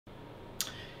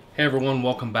Hey everyone,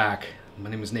 welcome back. My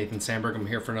name is Nathan Sandberg. I'm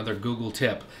here for another Google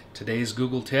tip. Today's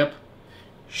Google tip,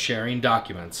 sharing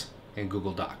documents in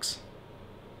Google Docs.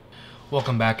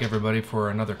 Welcome back everybody for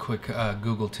another quick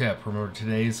Google tip. Remember,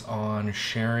 today's on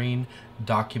sharing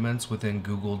documents within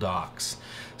Google Docs.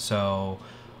 So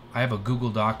I have a Google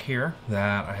Doc here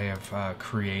that I have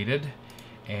created,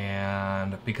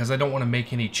 and because I don't want to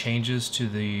make any changes to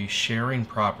the sharing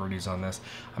properties on this,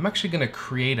 I'm actually going to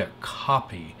create a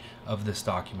copy of this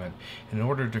document. In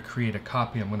order to create a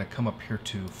copy, I'm going to come up here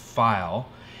to File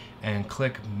and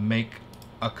click Make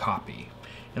a Copy.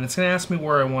 And it's going to ask me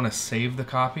where I want to save the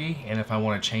copy and if I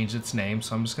want to change its name.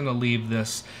 So I'm just going to leave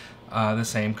this the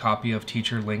same copy of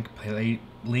teacher link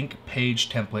page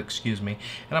template, and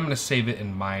I'm going to save it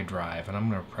in my drive, and I'm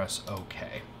going to press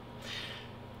OK.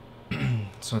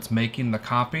 So it's making the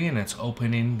copy and it's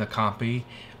opening the copy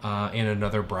in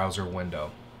another browser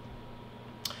window.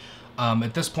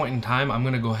 At this point in time, I'm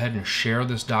going to go ahead and share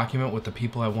this document with the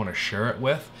people I want to share it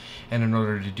with. And in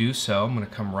order to do so, I'm going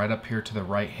to come right up here to the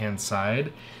right hand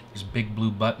side. There's a big blue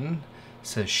button. It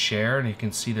says share, and you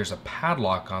can see there's a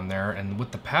padlock on there. And with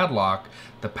the padlock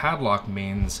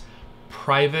means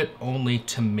private only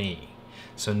to me.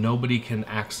 So nobody can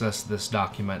access this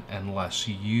document unless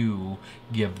you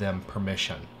give them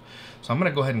permission. So I'm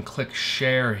going to go ahead and click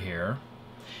share here.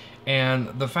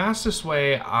 And the fastest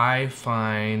way I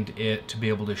find it to be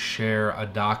able to share a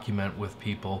document with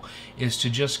people is to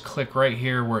just click right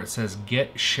here where it says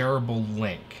Get Shareable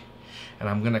Link. And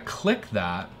I'm going to click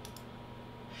that,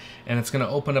 and it's going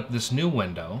to open up this new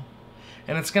window,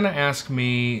 and it's going to ask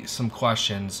me some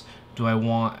questions. Do I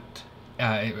want,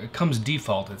 it comes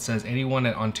default, it says anyone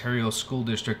at Ontario School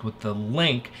District with the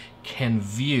link can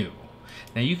view.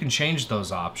 Now you can change those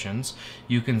options.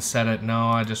 You can set it, no,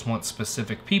 I just want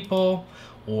specific people,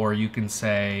 or you can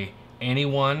say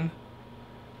anyone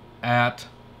at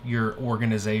your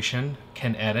organization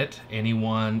can edit,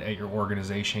 anyone at your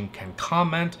organization can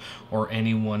comment, or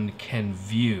anyone can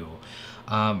view.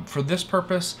 For this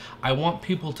purpose, I want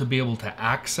people to be able to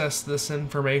access this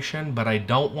information, but I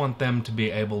don't want them to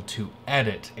be able to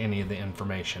edit any of the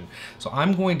information. So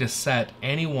I'm going to set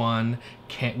anyone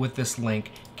with this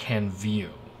link can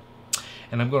view.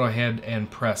 And I'm going to go ahead and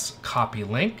press copy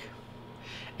link,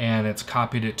 and it's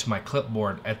copied it to my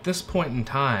clipboard. At this point in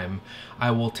time,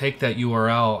 I will take that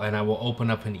URL and I will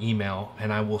open up an email,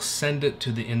 and I will send it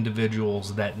to the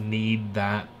individuals that need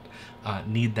that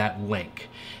link,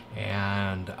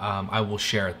 and I will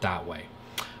share it that way.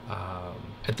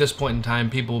 At this point in time,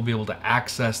 people will be able to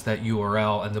access that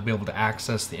URL, and they'll be able to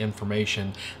access the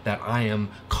information that I am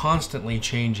constantly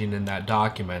changing in that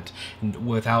document, and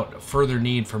without further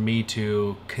need for me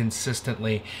to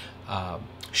consistently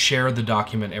share the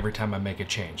document every time I make a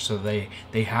change. So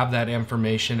they have that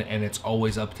information, and it's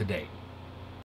always up to date.